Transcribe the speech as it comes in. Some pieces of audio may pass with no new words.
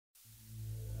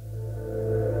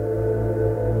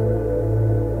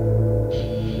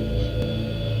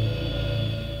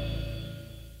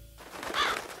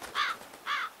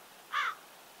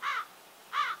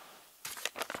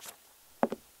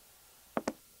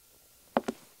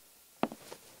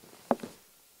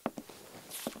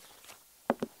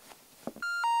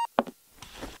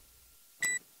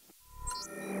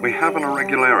We have an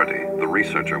irregularity. The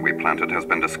researcher we planted has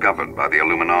been discovered by the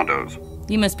Illuminados.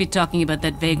 You must be talking about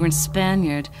that vagrant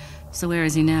Spaniard. So where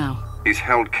is he now? He's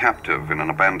held captive in an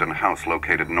abandoned house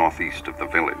located northeast of the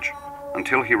village.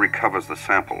 Until he recovers the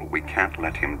sample, we can't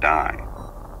let him die.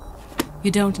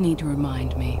 You don't need to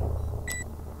remind me.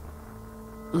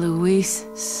 Luis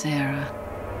Serra.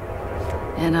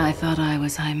 And I thought I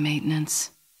was high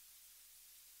maintenance.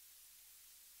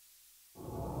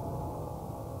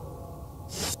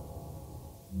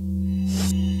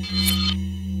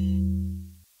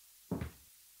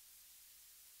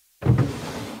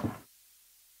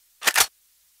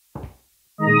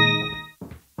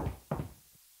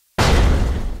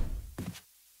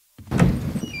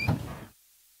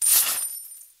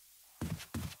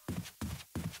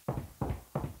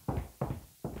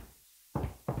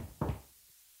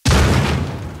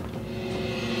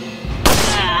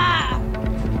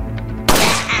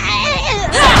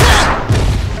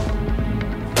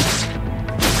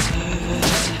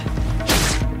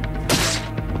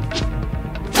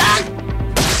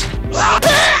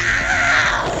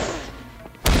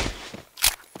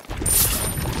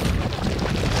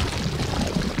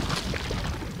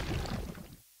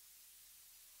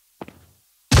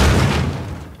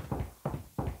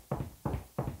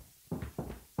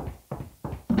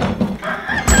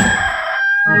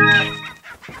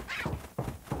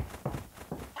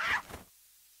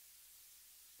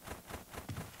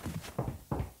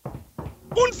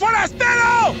 ¡Un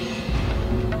forastero!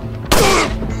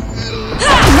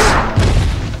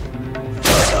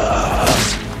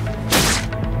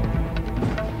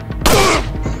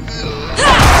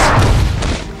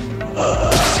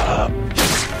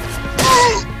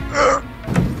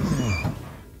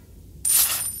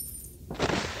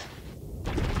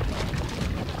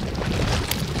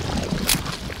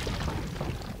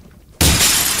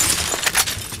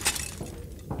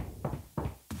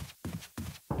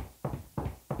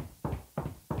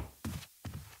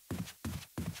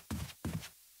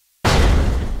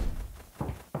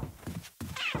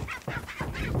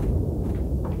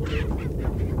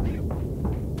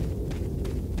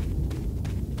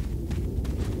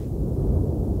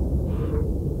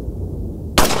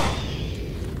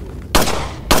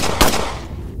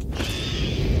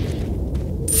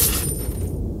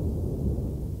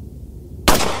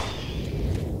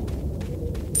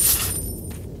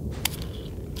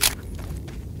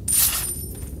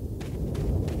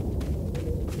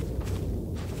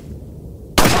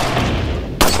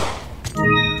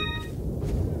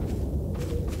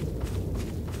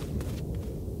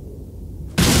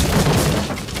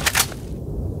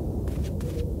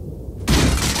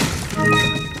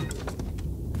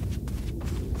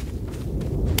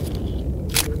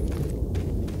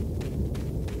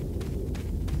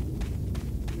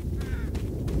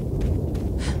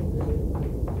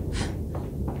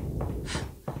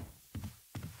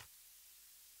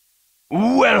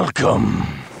 Welcome.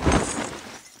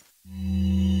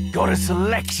 Got a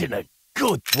selection of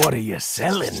good. What are you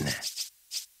selling?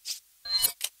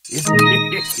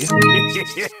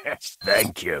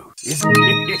 Thank you.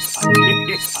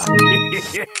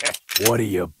 What are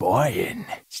you buying?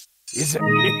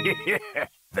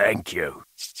 Thank you.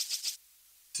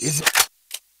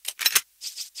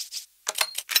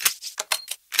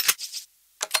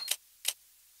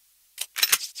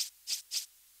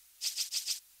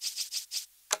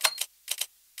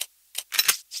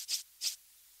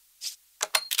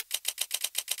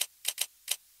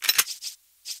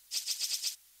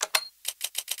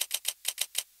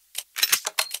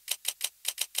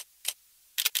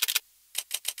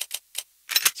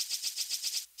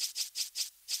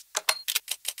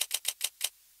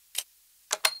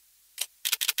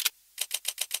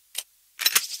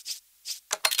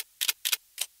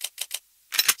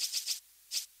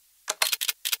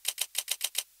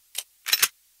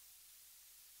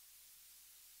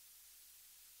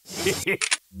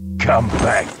 Come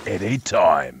back any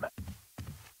time.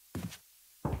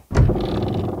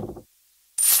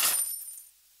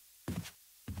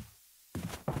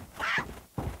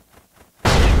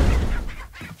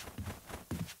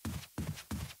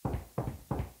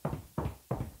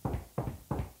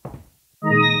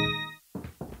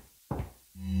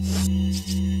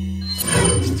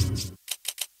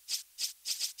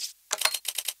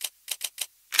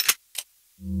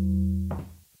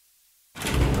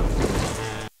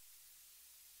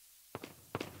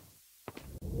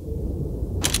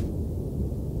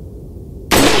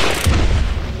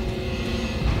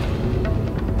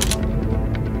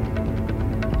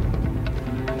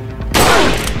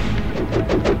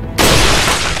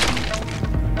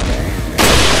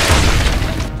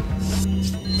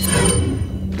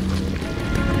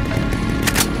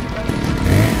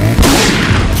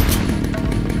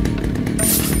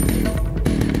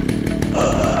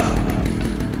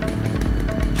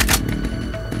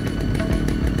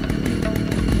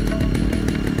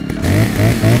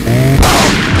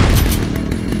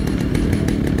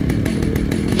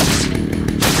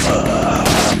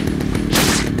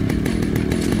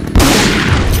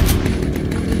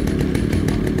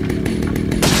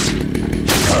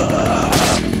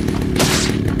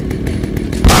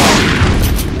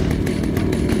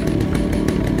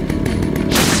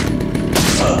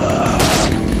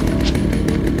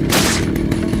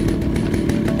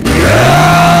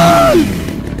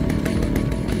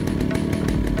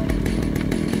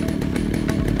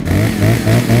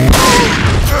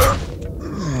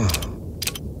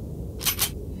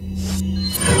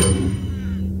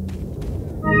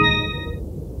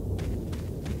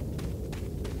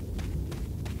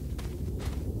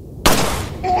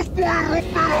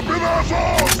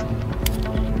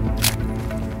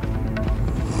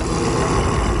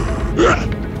 ¡Voy a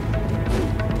romper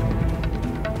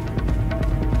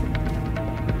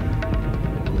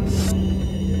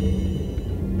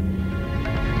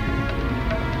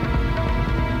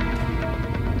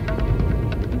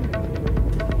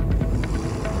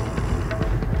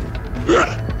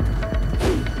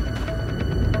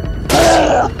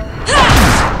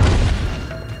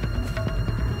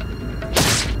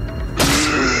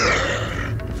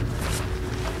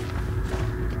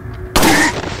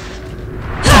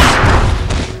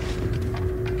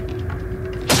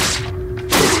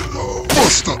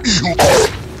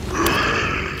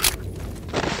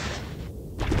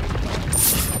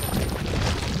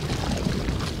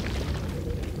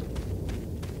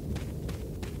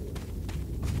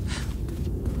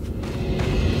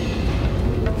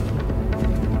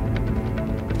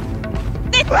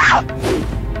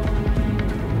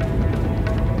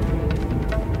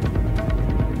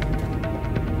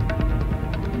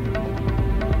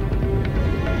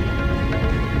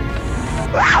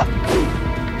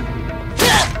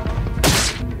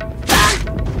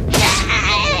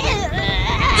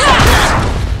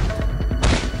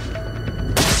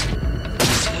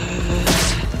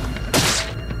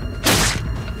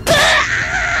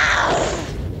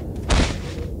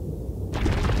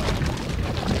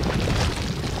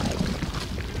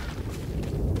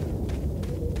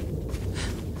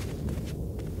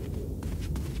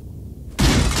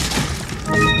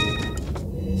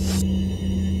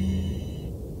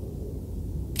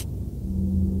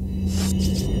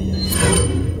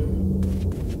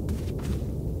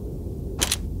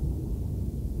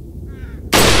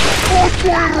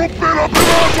a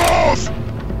pedazos!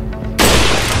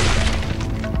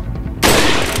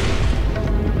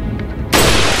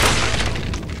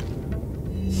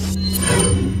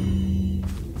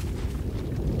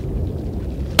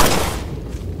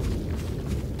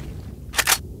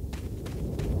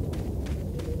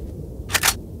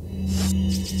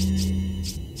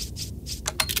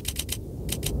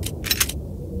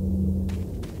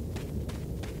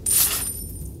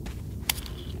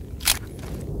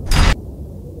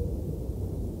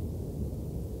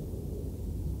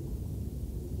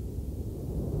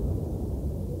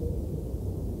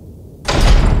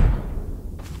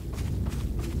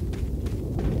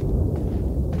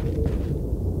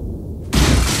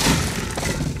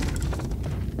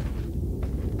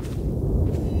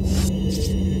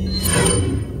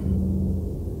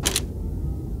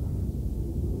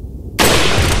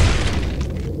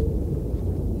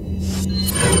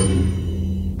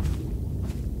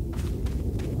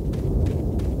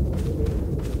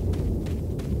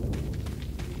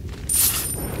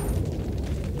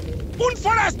 ¡Un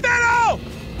forastero!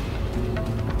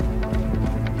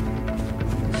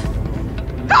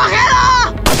 ¡Cógelo!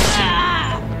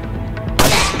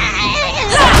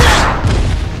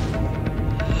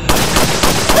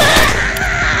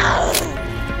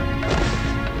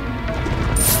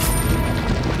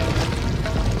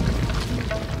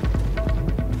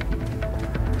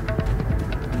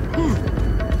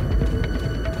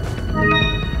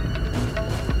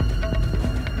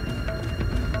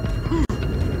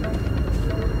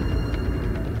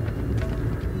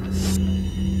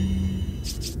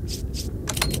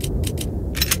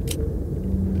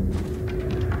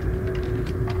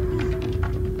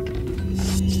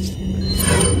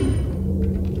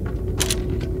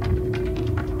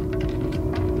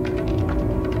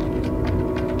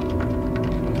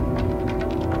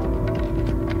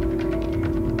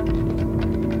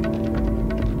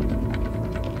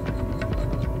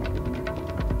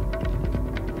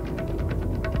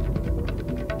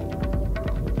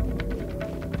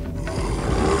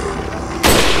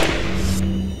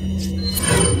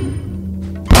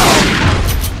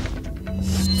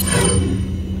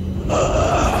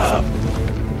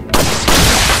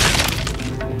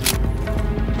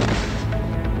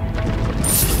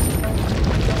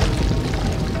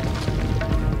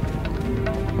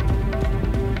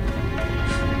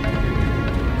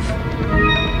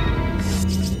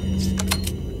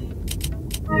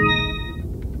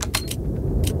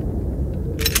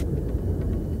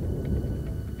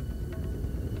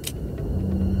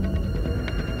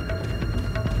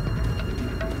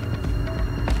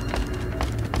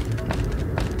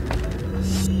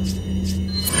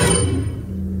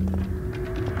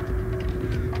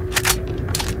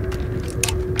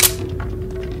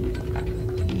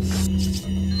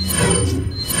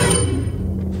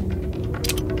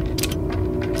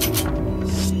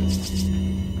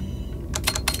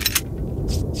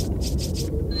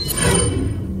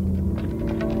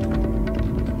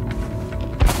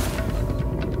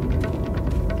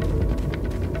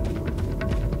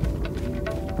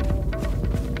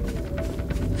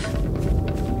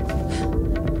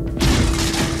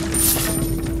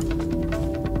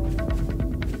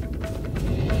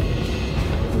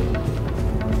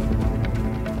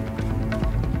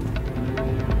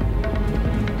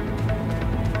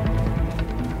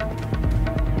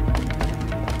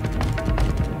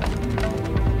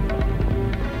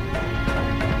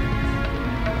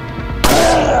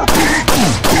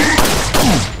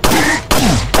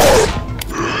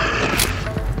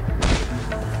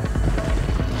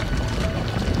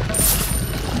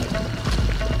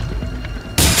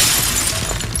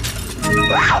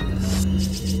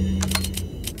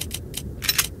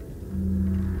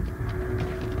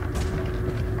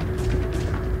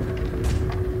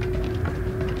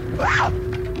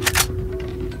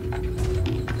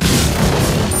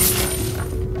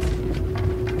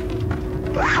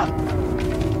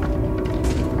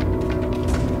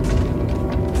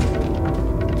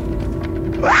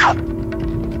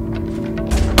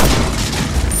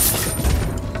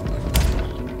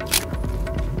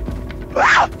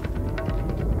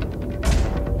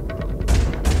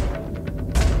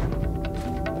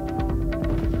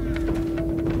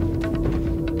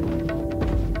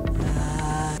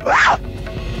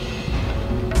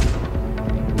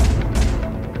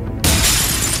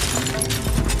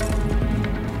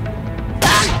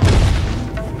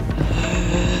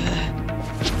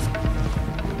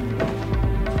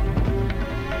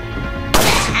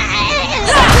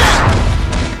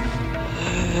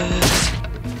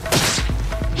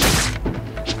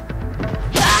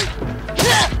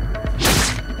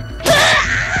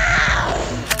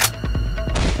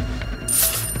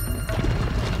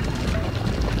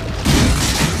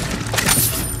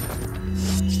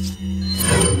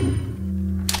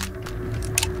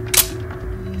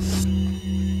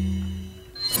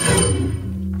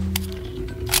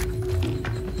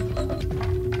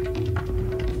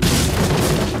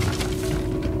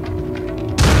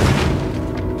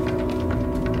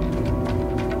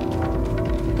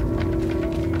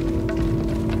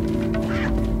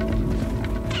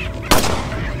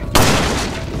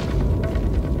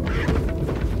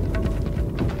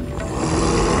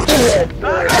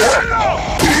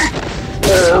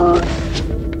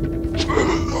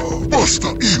 ¡Basta,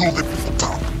 hijo de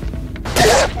puta!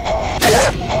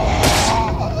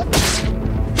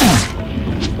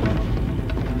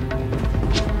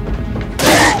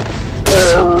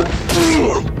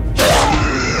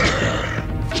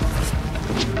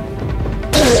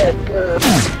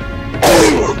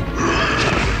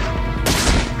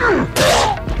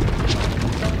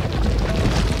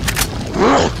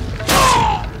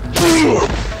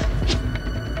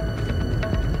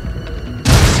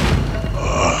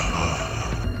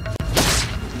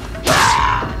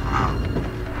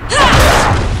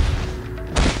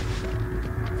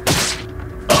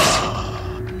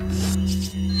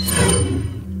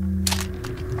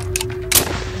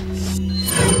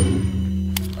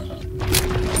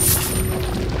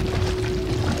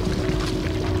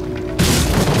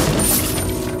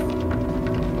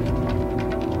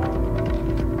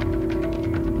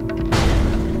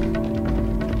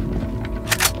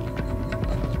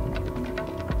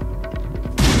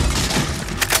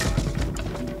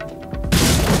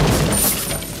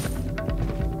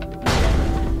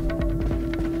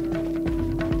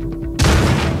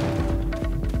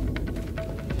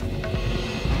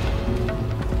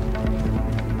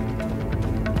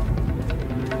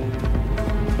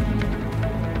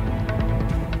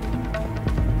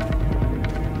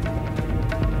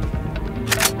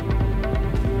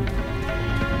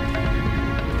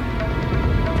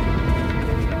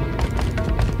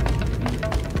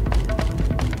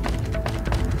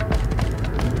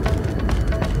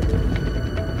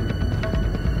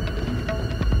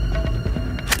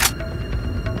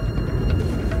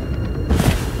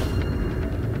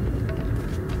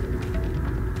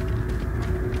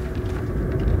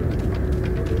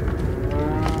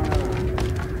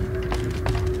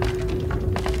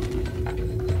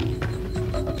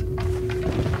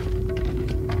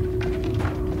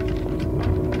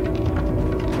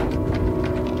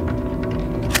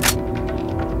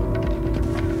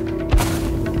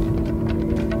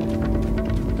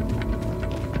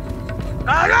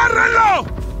 ¡Agárrenlo!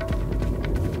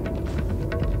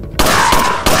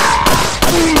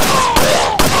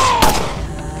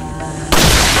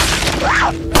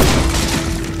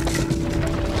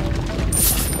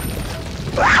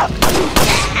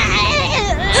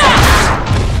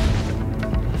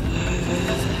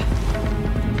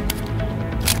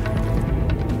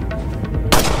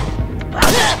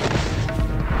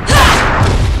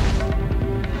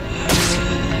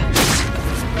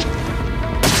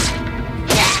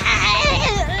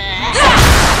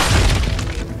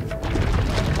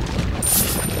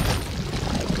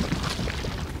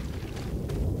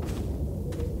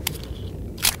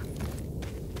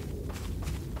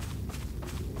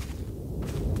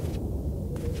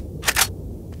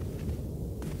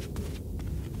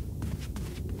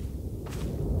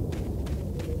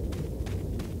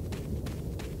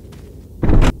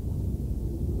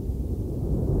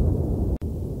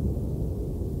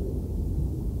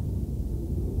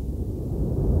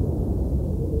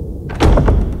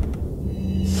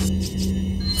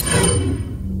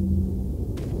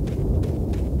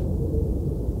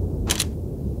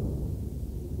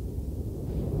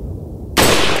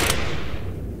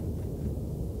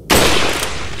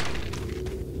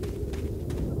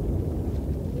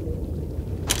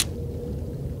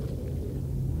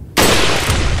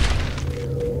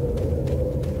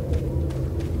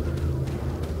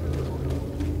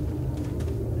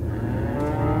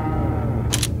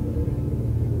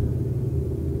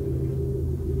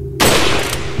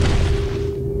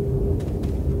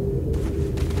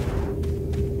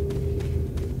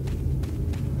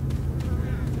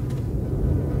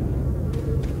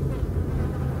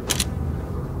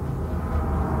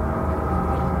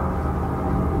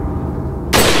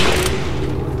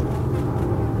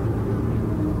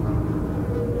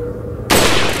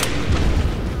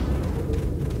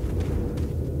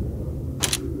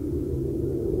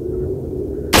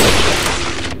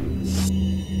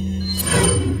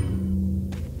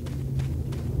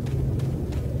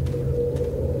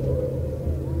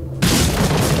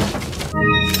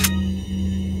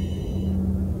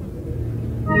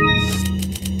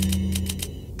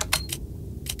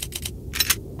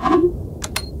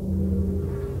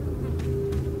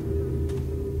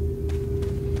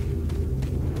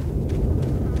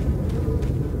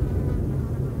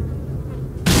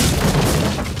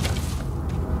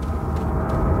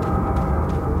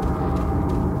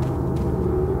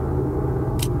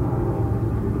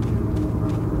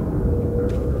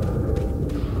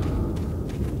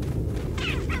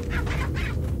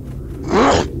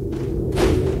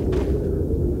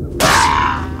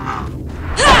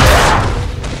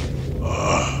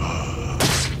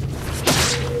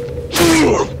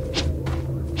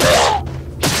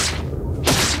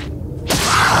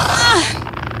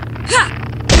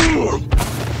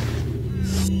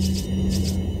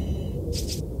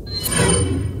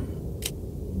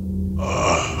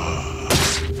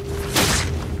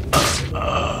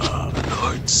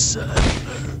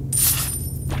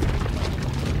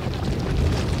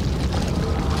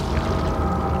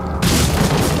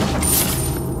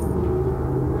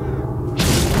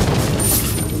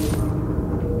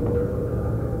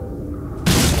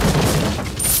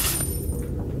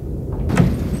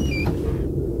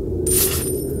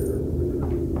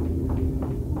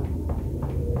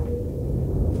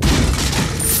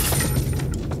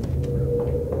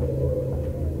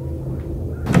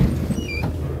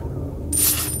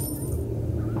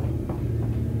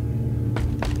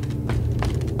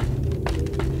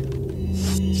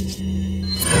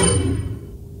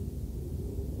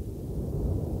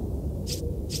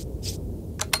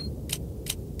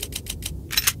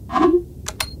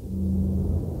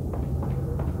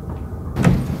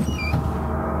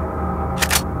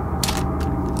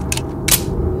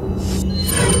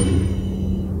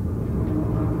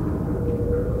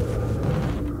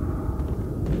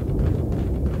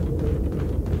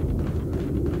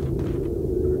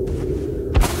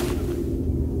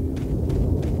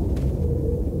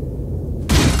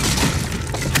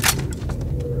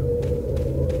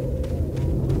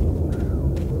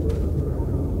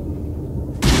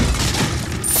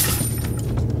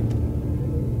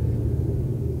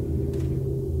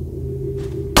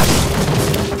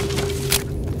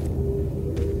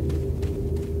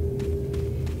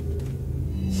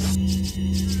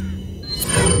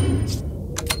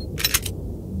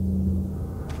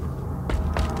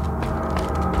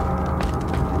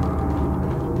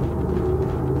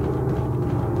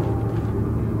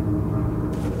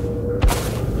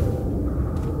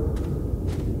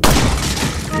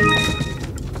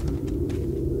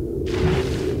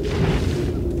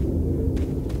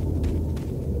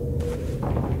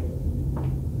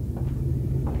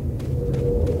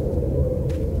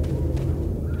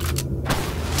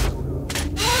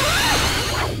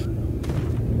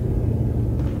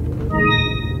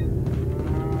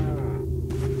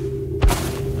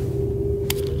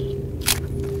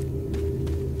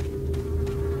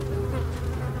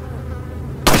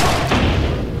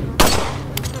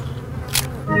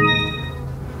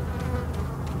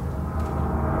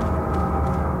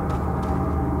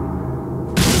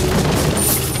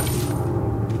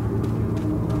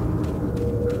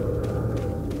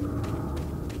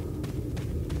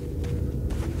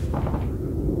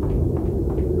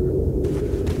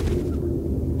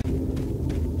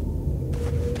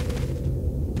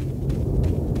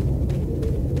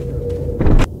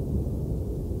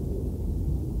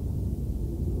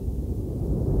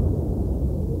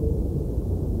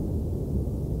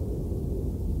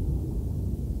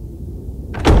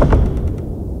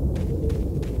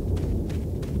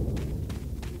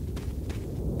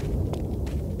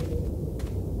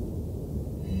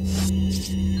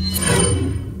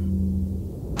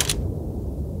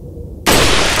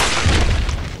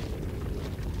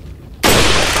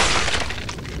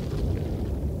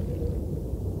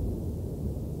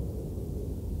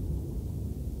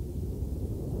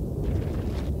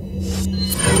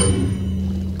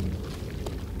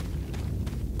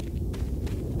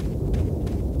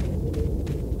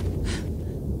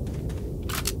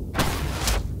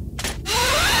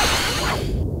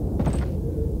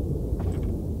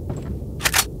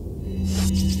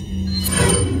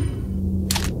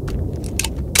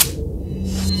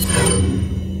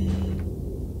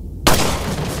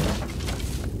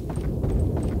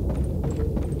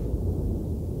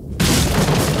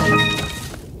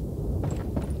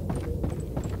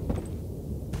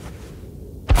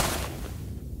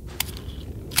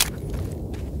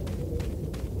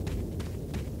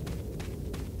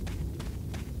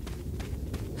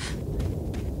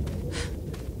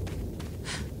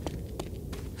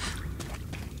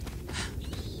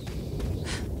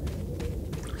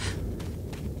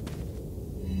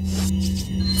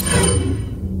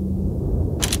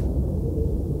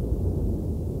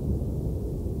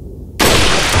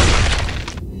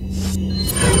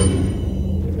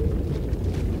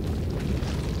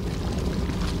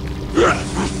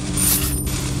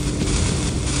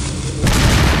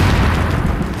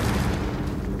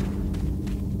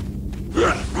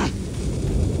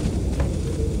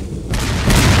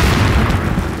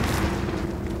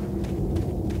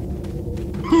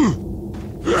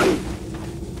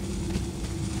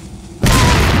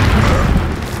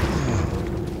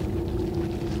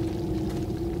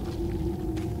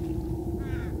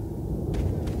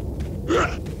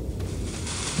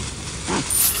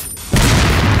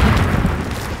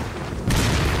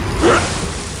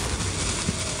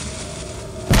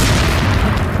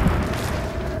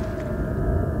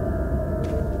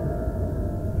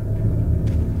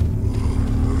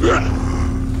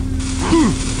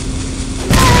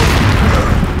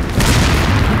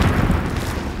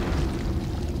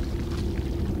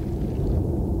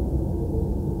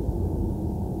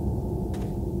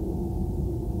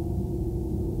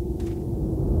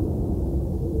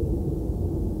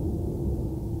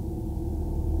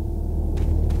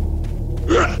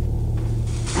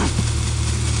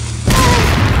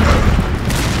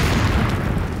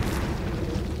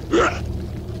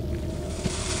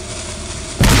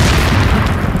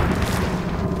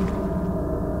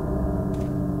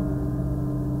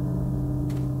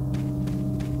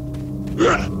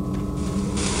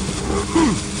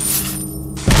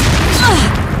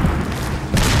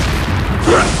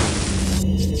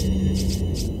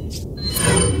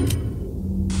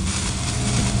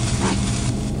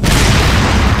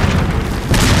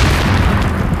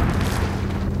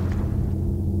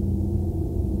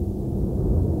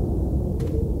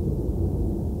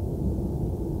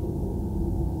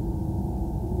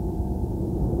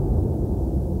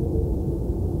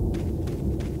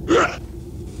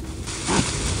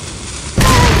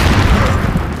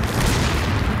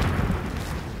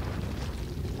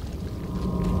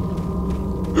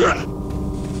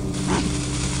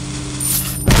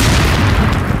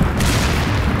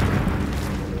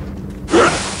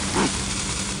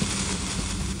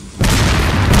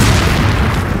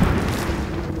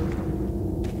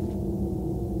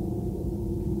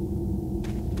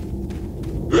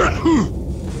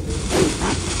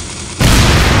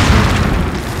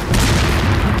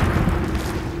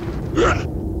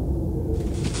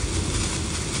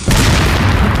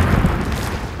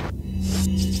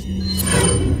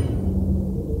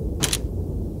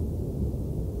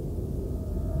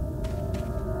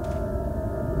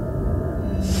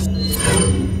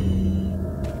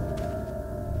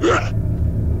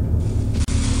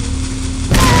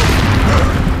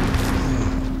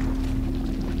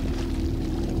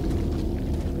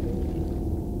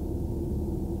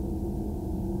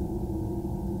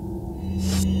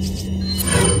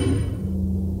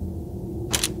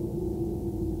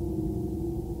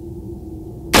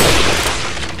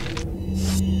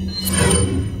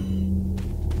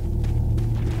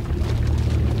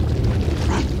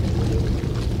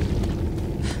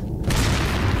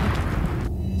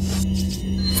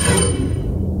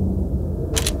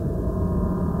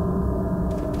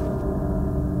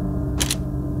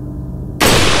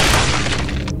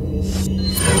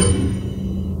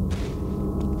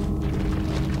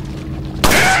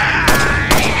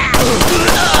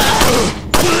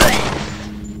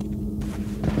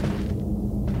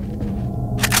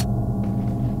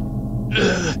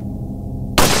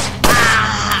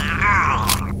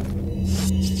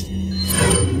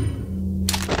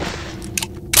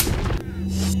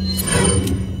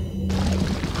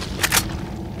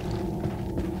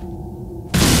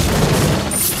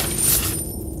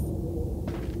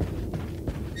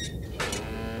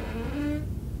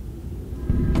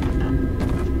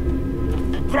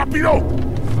 ¡Rápido!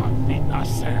 Maldita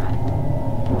sea.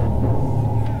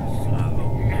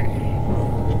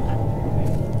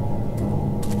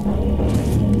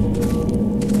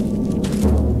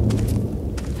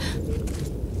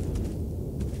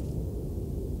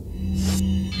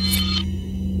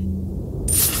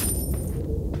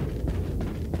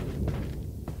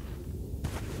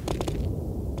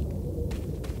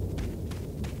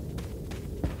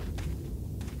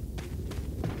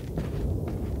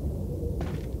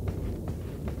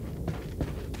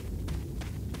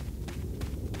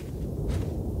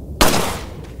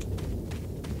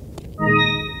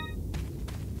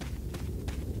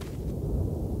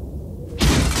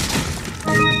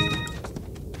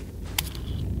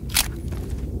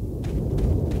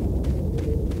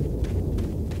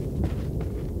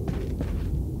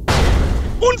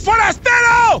 ¡Un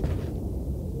forastero!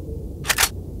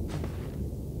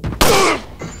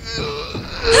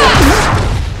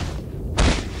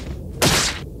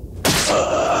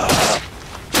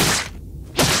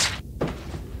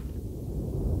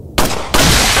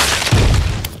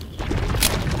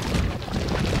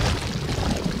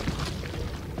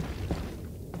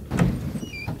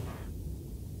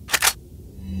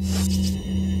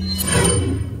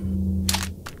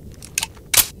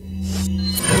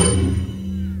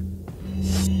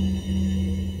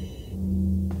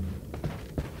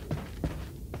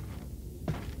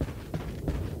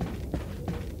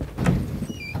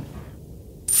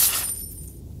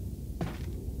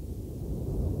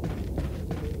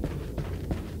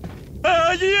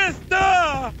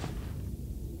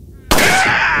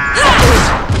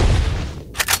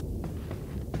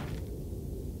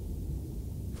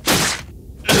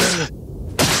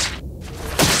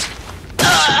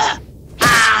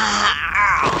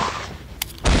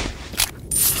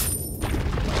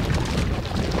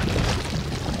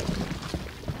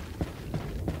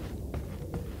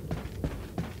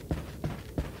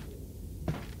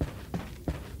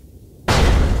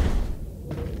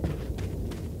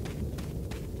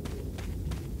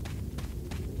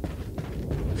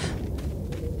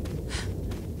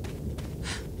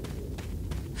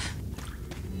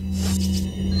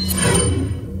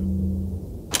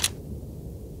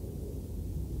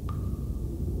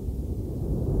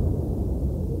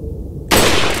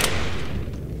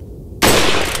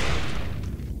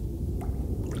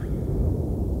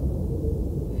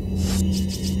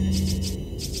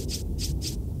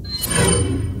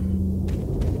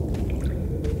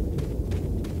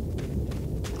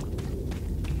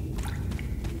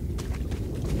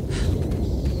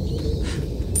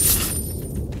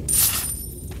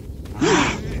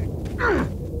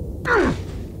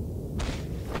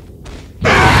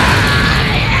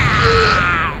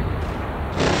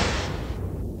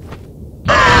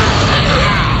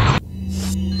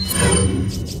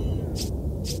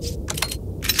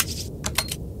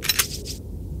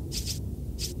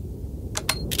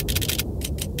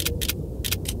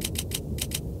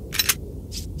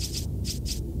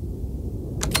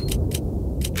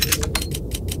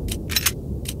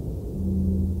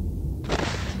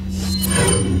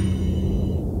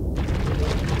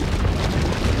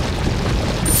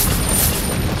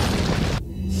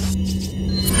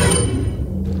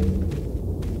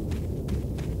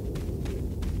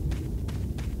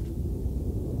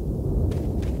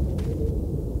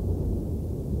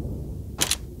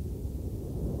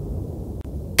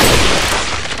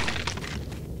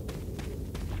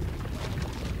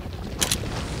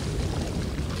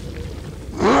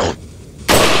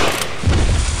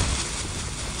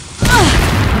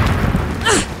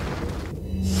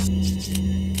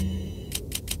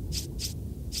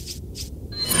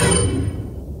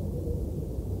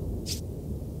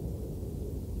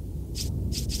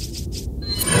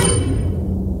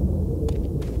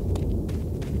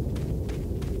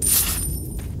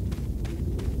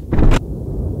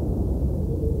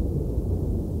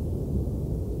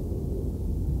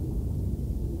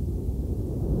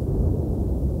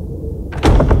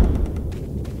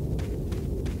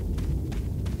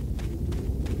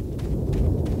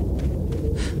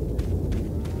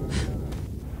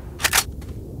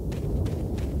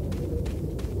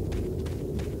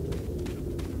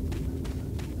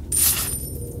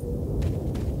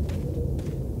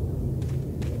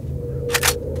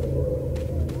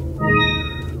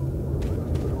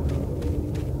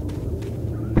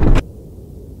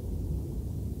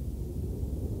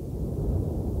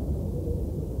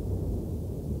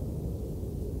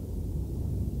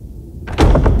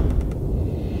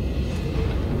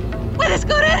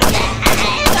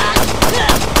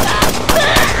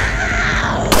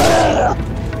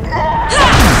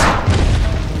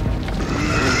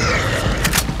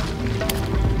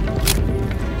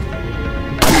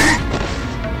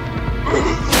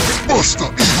 ¡Basta,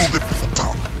 hijo de puta!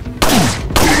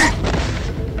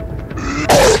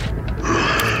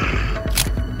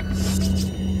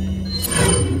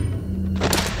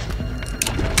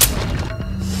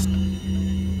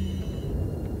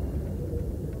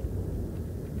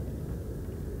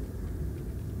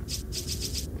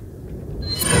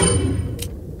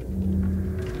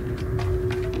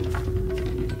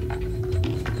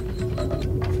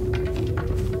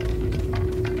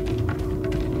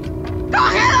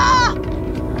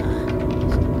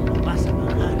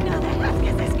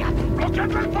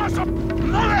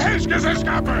 ¡No dejéis que se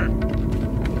escape!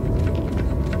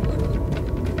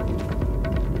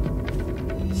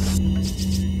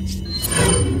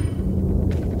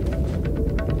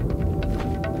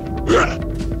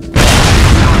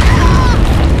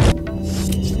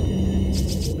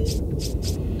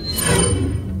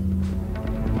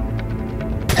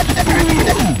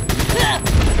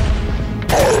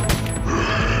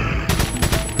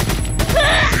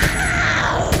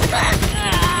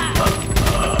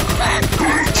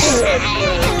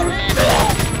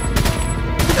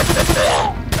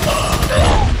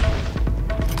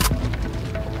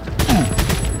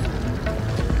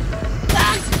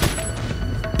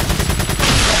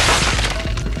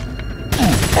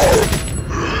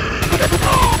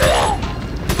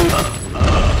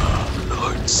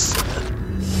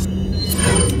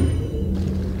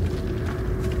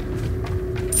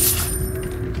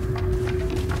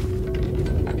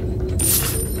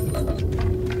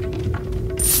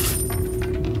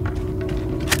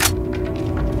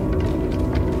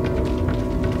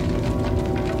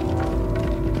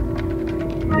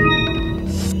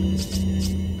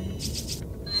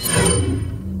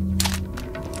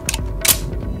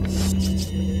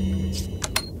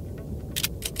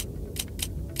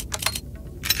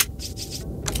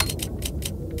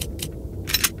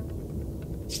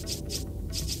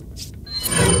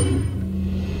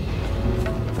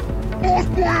 ¡Os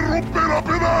voy a romper a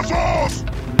pedazos!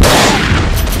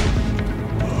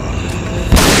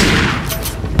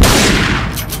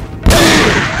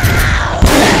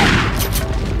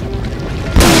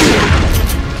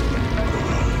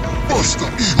 ¡Basta,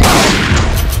 hijo!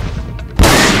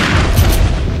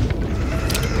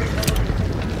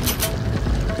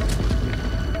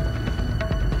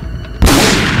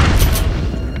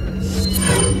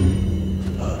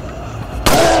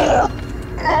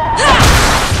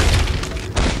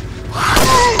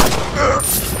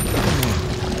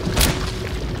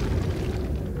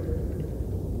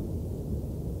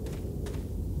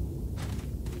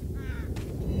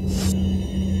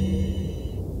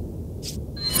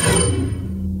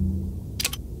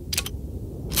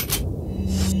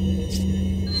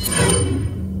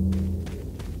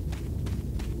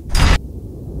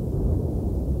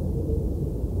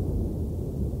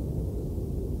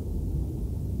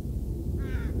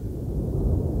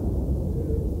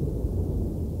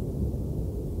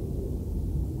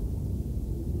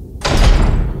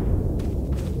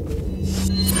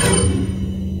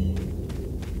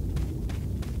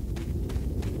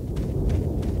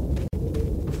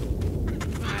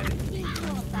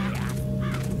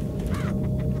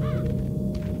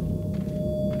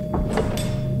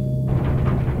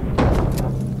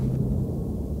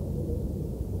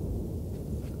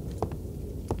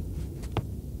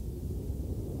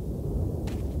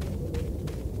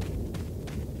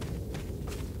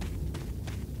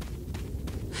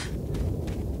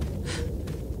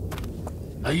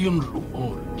 Hay un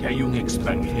rumor que hay un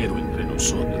extranjero entre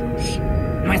nosotros.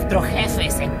 Nuestro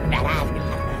jefe se curará de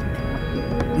la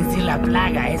rata. Y si la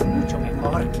plaga es mucho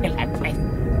mejor que la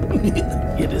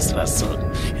nuestra. Tienes razón,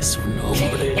 es un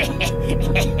hombre.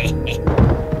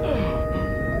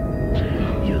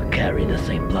 You carry the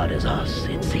same blood as us,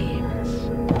 it seems.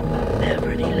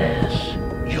 Nevertheless,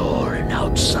 you're an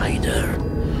outsider.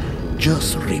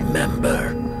 Just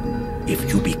remember,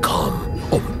 if you become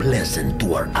unpleasant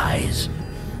to our eyes,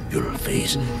 you'll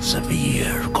face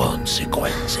severe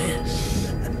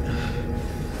consequences.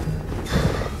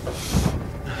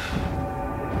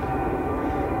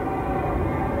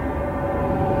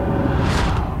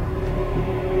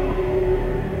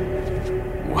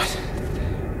 What?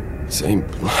 Same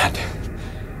blood.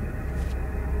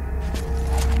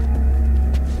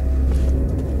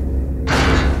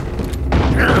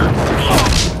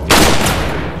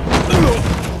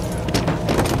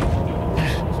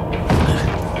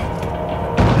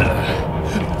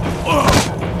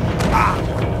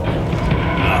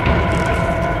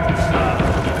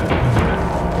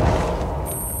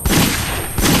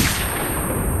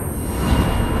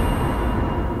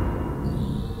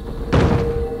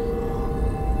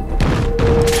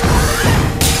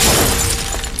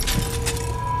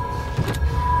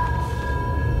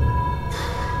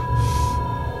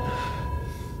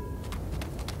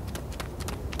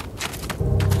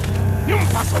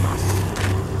 paso más.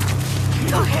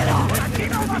 ¡Cógelo! ¡Aquí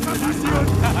no vas a pasar!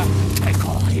 ¡Te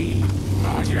cogí!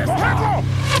 ¡Allí está!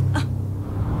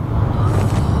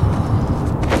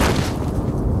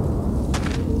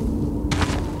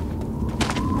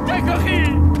 ¡Te cogí!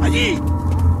 ¡Allí!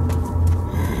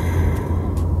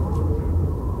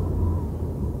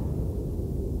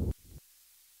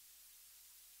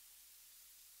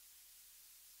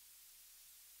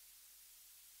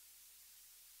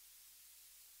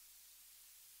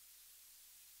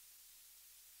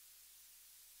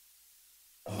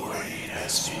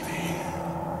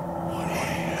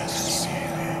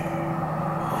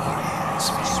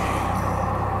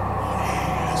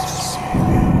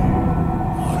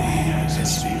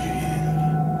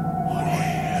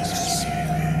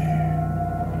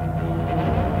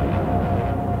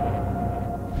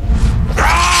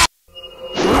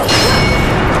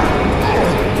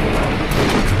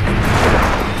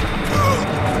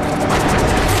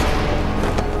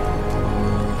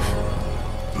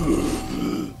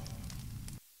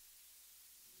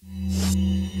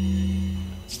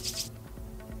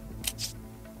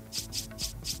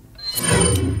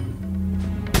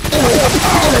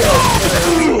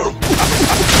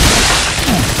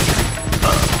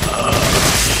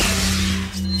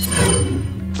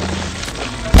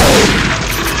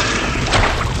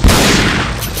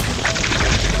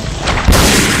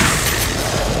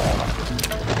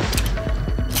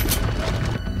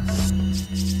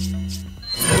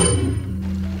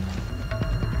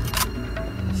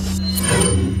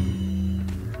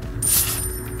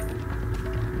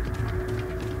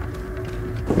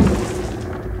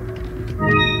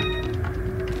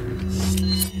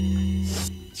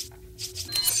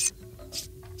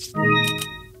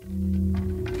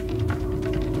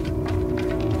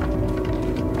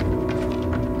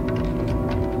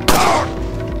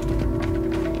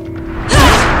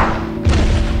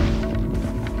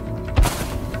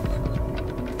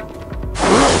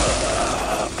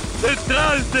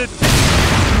 ¡Detrás de ti!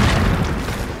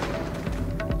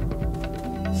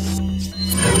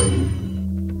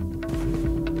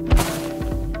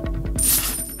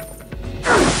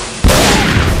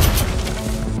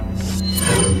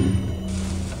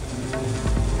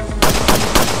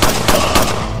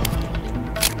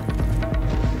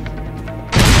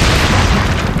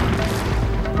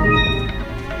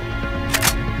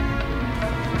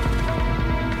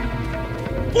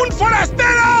 ¡Un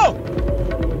forastero!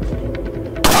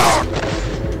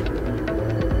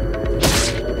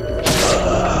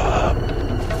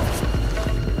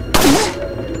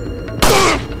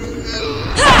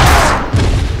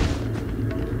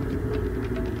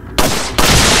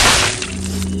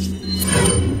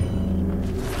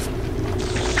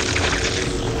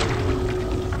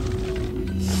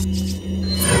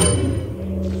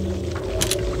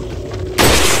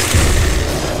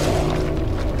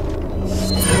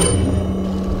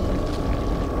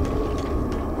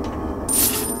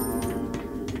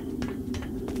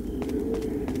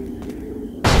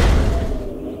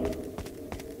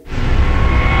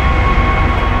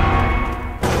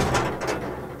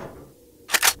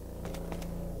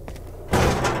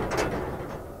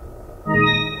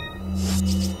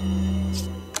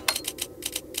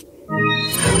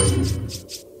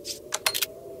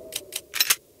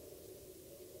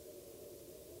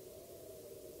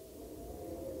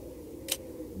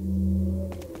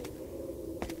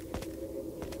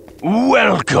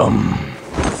 Welcome.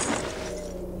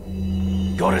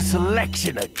 Got a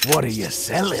selection of what are you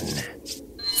selling?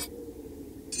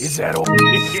 Is that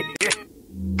okay?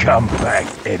 Come back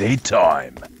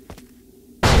anytime.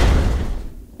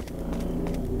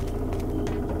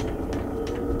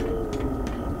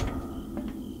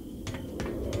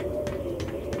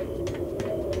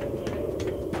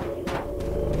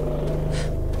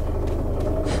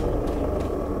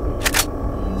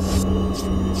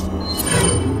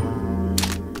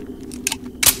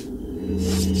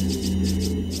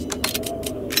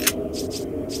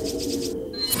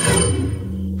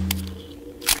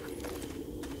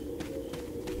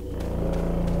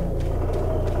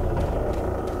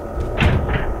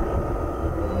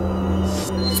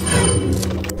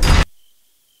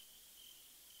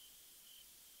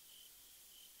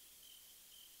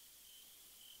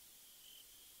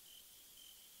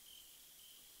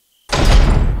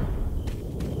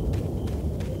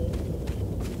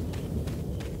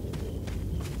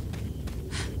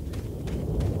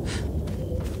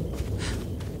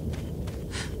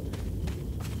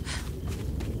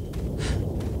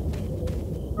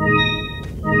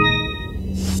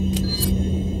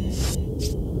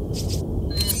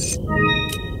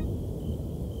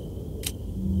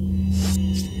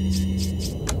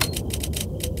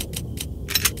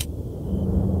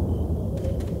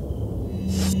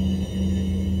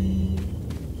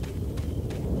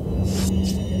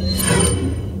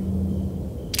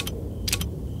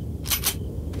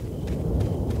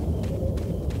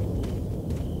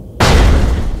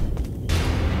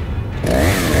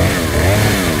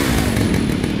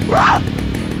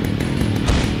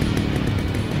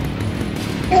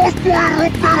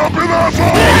 romper a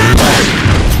pedazos!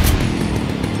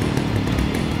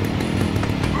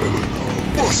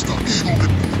 ¡Basta, hijo de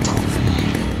puta!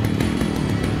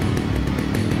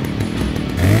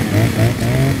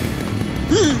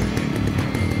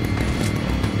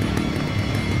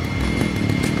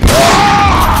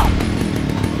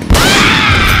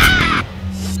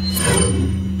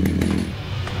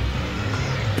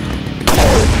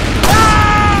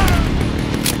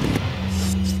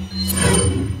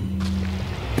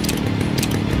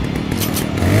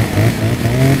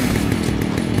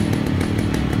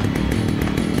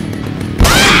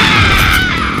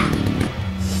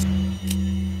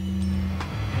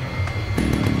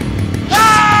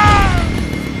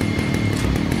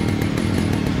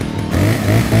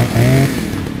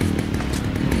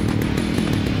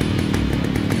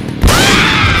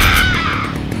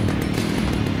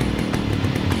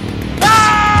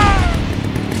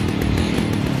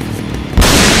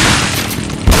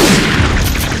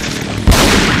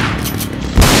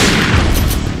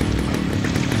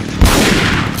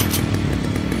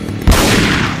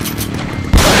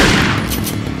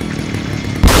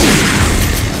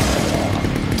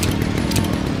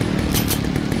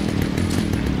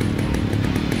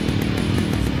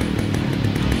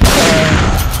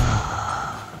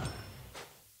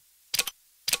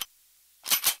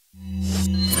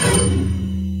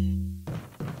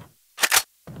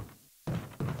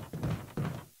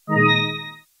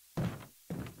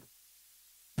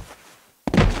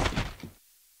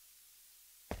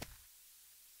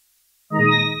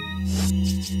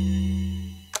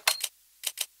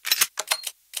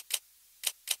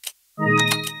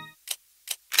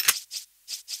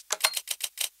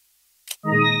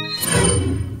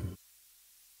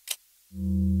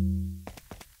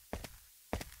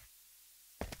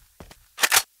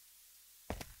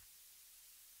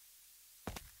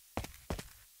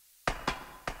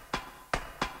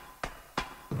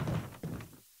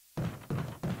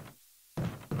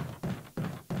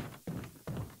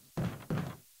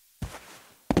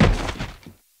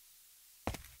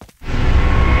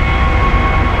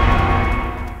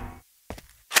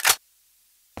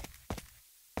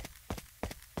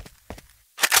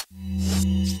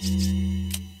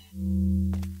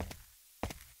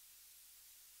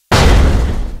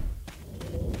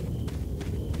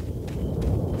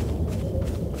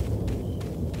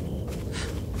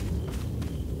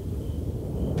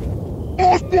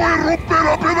 ¡Os voy a romper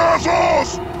a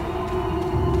pedazos!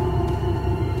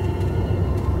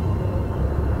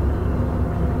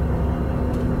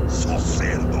 ¡Sos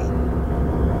cerdo!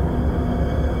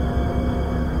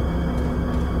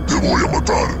 ¡Te voy a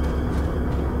matar!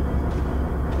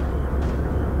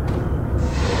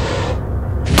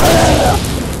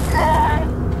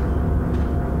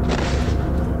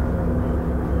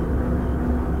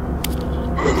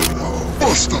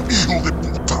 ¡Basta, hijo de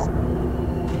puta!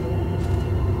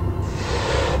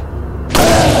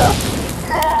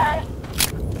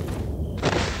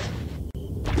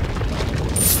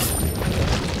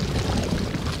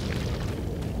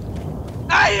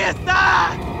 ¡Ahí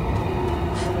está!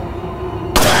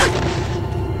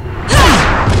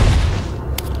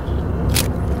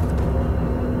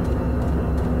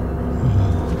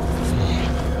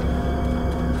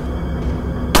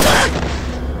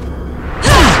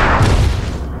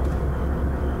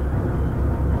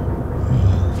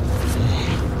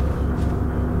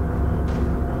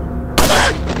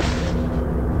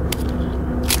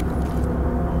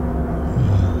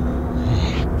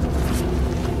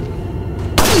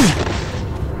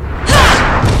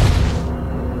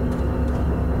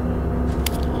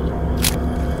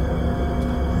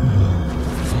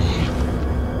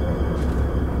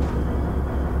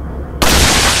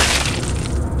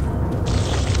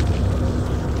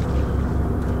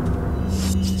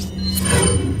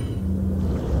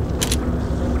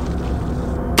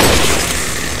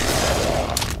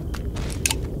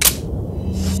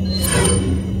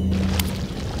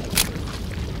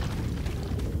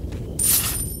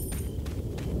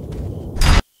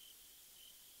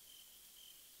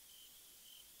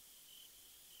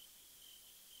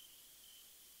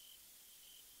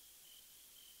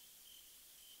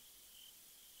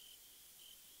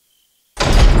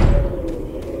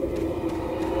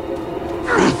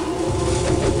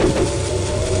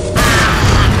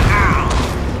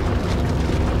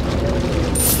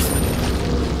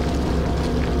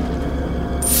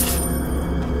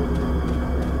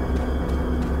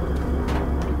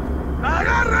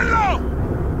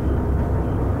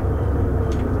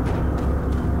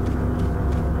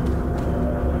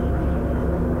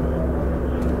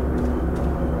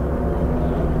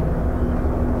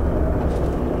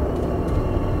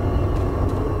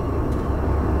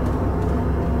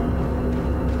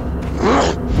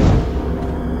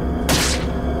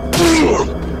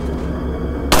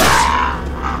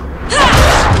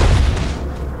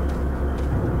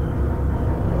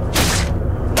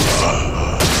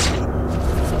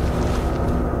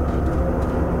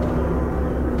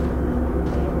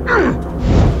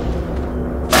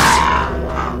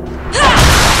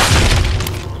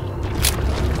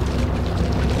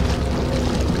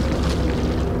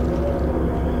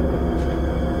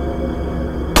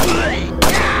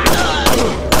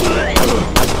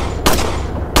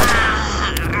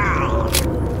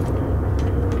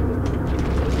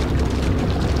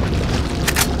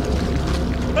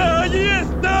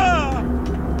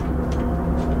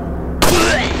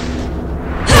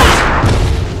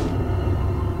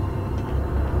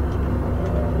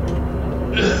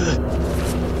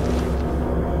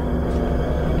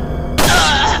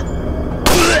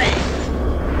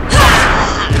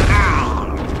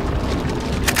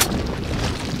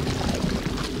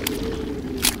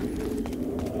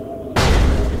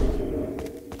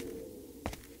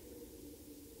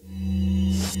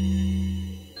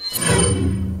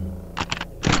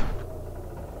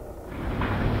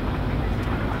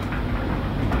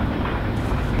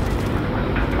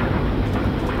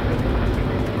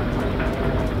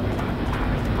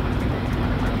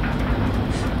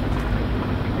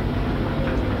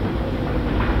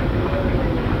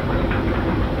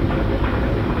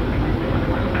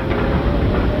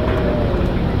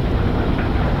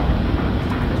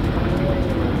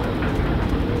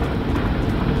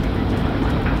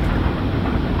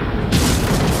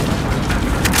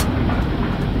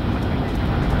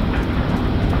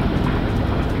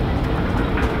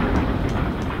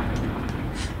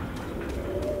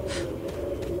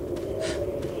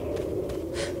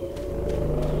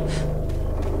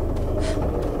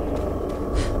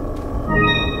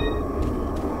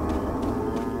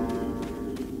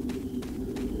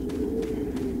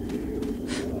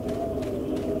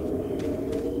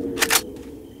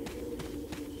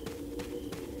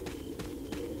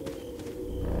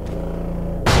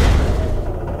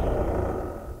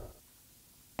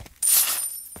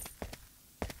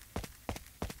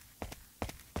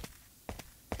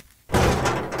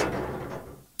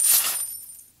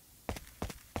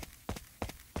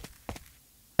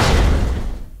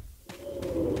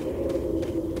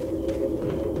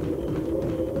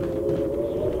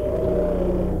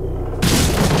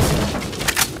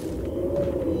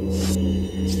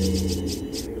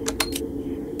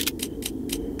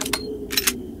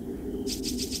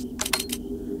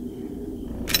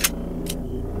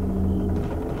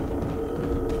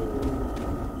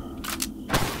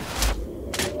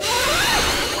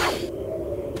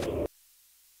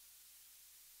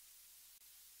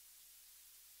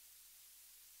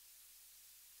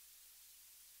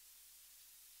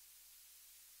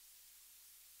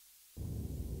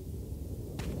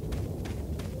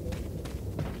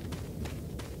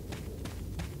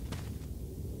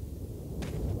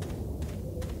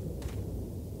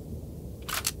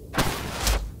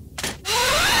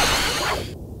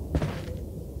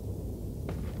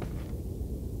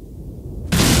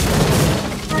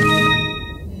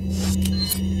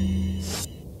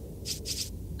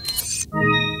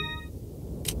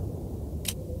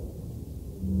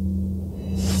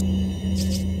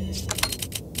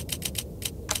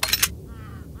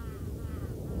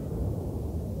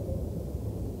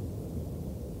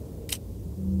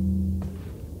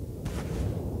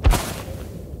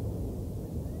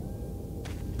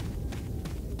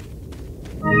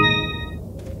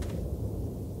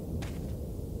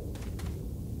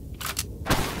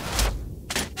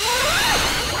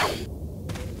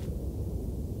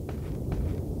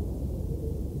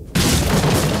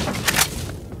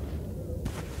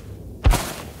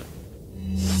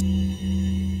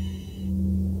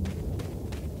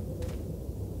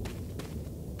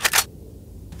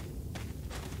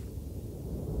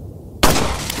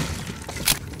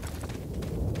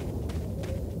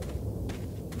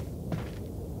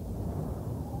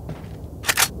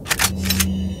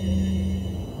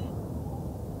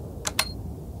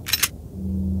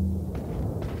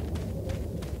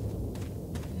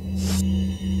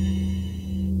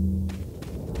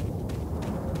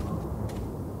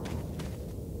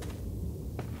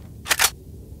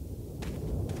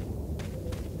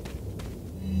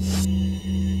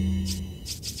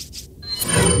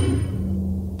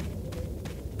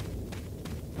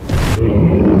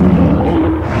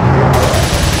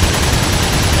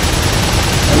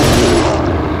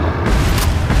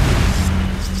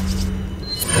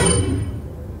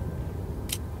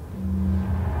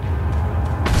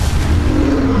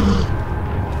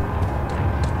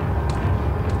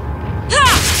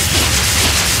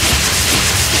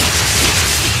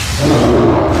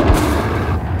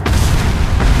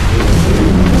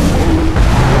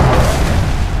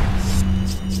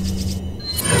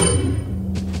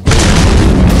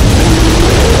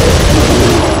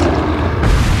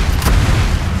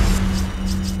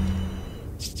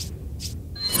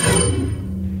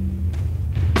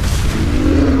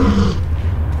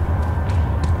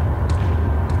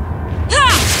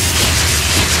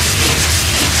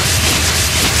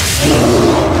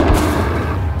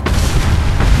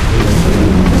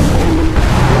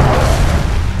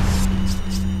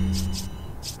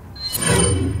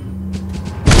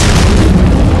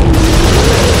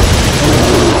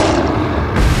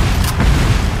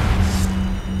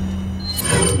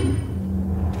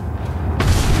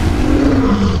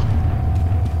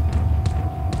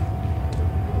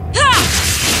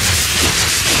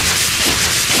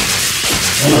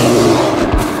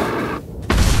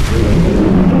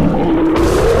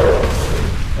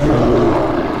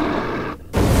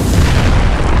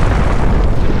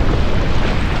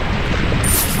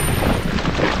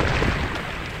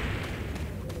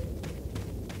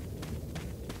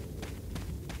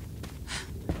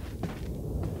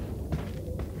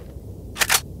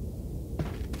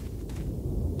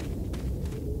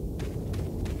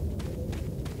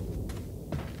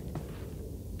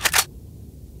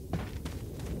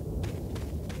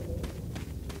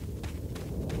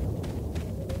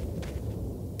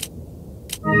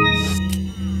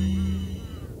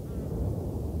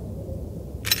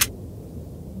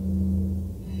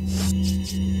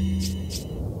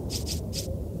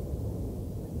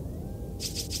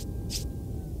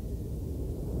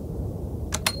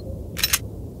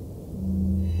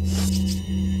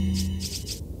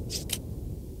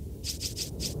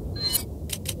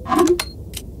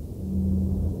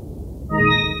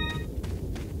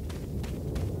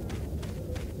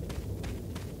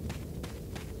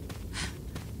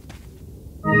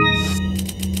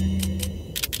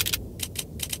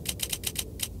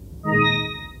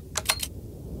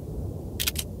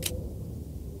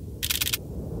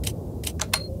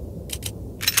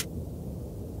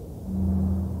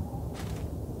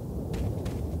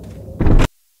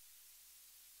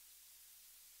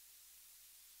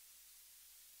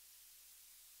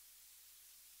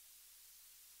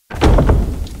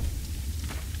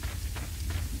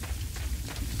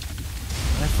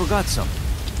 forgot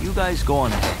something. You guys go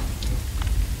on ahead.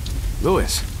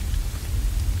 Louis.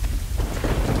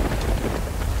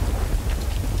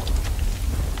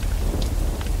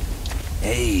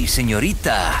 Hey,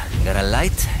 señorita. Got a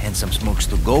light and some smokes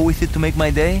to go with it to make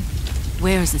my day?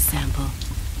 Where's the sample?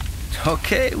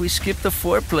 Okay, we skipped the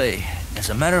foreplay. As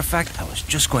a matter of fact, I was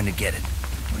just going to get it.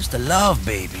 Where's the love,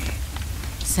 baby?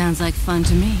 Sounds like fun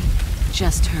to me.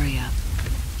 Just hurry up.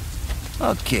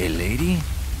 Okay, lady.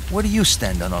 Where do you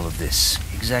stand on all of this?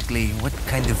 Exactly what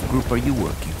kind of group are you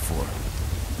working for?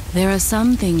 There are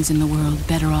some things in the world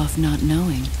better off not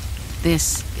knowing.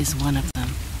 This is one of them.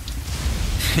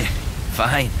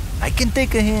 Fine. I can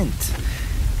take a hint.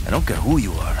 I don't care who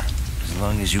you are, as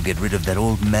long as you get rid of that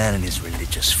old man and his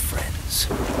religious friends.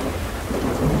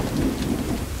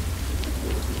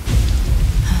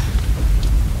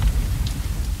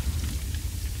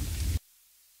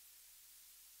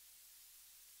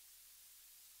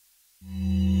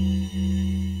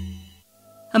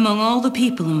 Among all the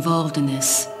people involved in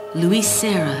this, Luis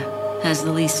Serra has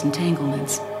the least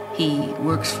entanglements. He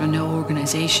works for no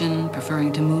organization,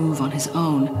 preferring to move on his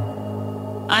own.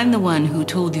 I'm the one who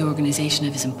told the organization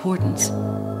of his importance.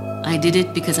 I did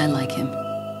it because I like him.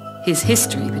 His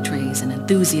history betrays an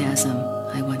enthusiasm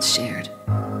I once shared.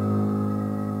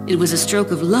 It was a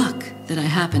stroke of luck that I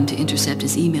happened to intercept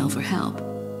his email for help.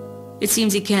 It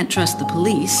seems he can't trust the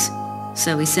police,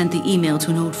 so he sent the email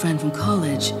to an old friend from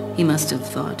college. He must have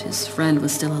thought his friend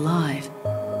was still alive.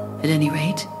 At any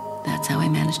rate, that's how I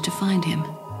managed to find him.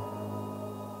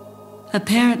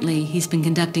 Apparently, he's been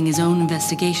conducting his own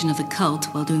investigation of the cult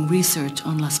while doing research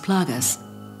on Las Plagas.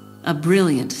 A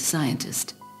brilliant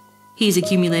scientist. He's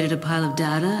accumulated a pile of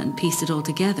data and pieced it all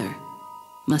together.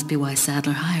 Must be why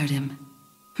Sadler hired him.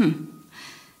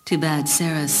 Too bad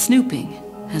Sarah's snooping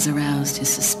has aroused his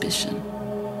suspicion.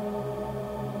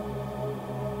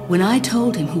 When I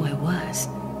told him who I was,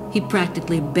 he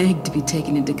practically begged to be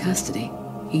taken into custody.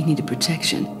 He needed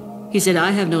protection. He said,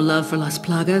 I have no love for Las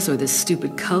Plagas or this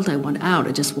stupid cult. I want out.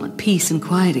 I just want peace and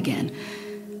quiet again.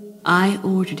 I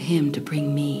ordered him to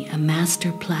bring me a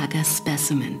master Plaga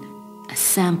specimen, a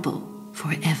sample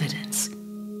for evidence.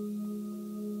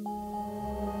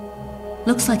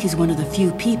 Looks like he's one of the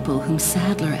few people whom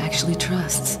Sadler actually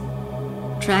trusts.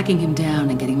 Tracking him down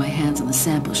and getting my hands on the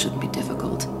sample shouldn't be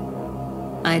difficult.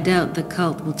 I doubt the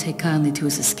cult will take kindly to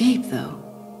his escape, though.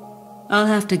 I'll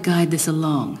have to guide this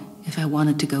along if I want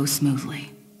it to go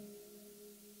smoothly.